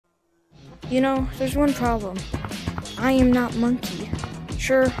You know, there's one problem. I am not Monkey.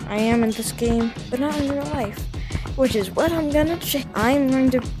 Sure, I am in this game, but not in real life. Which is what I'm gonna check. I'm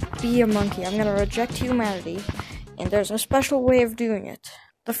going to be a monkey. I'm gonna reject humanity. And there's a special way of doing it.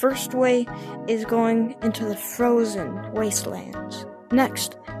 The first way is going into the frozen wastelands.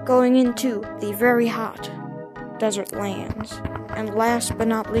 Next, going into the very hot desert lands. And last but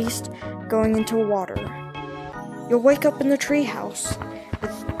not least, going into water. You'll wake up in the treehouse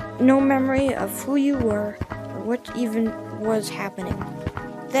with no memory of who you were or what even was happening.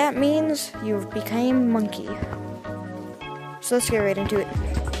 That means you've become Monkey. So let's get right into it.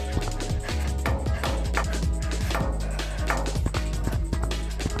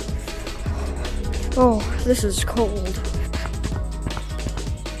 Oh, this is cold.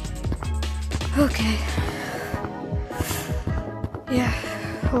 Okay. Yeah.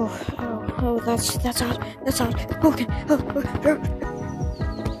 Oh, that's hot. That's hot. Okay. Oh.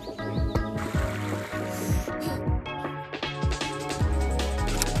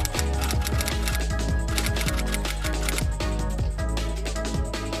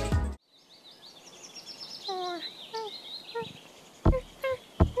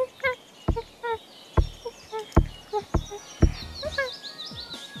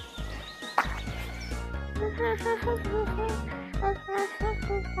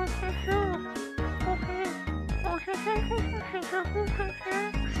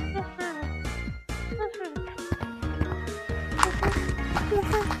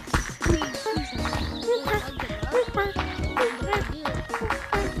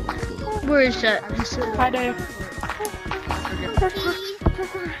 Where is that? Hi there.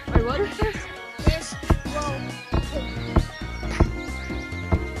 Wait, what? Yes.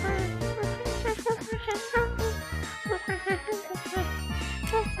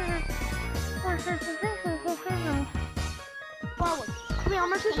 Fireworks. Come here, I'm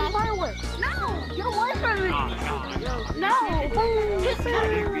gonna shoot some fireworks. No! Get away from me! No!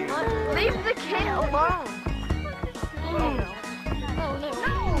 Leave the kid alone! No!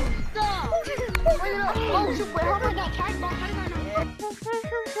 Stop! Oh, shoot, wait, how am I not tagged by?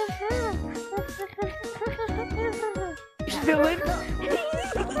 Still in?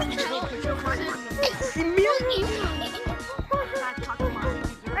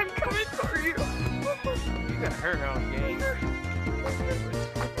 I'm coming for you. You got her on game.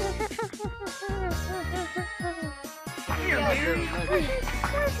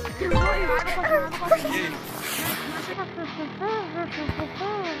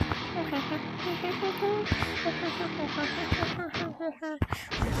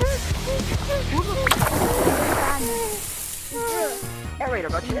 Narrator,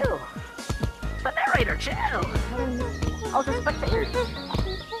 bro, chill. But narrator, chill. I was a spectator.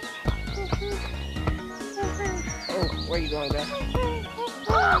 Oh, where are you going, bro?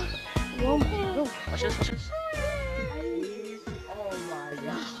 Watch this. Oh my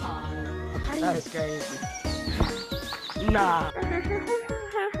god. That is crazy. Nah.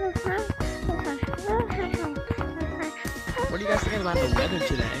 What do you guys think about the weather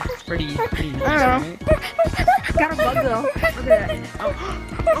today? It's pretty nice, I don't right? Got a bug though. Look at that.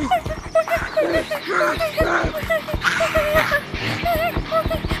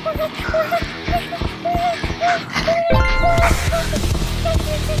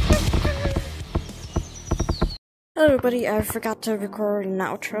 Hello everybody, I forgot to record an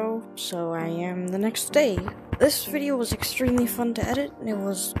outro, so I am the next day. This video was extremely fun to edit, and it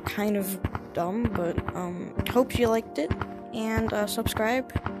was kind of dumb, but hope you liked it, and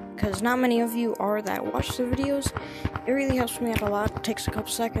subscribe, because not many of you are that watch the videos. It really helps me out a lot. It takes a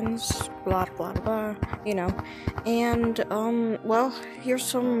couple seconds, blah blah blah, you know. And well, here's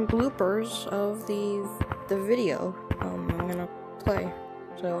some bloopers of the video I'm gonna play.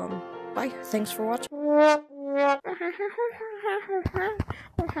 So bye, thanks for watching.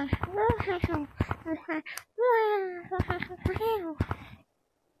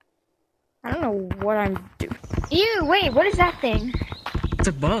 I don't know what I'm doing. Ew, wait, what is that thing? It's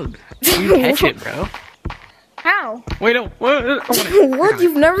a bug. You catch it, bro. How? Wait, no. What? What?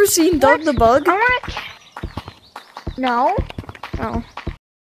 You've never seen Doug the Bug? I wanna... No. Oh.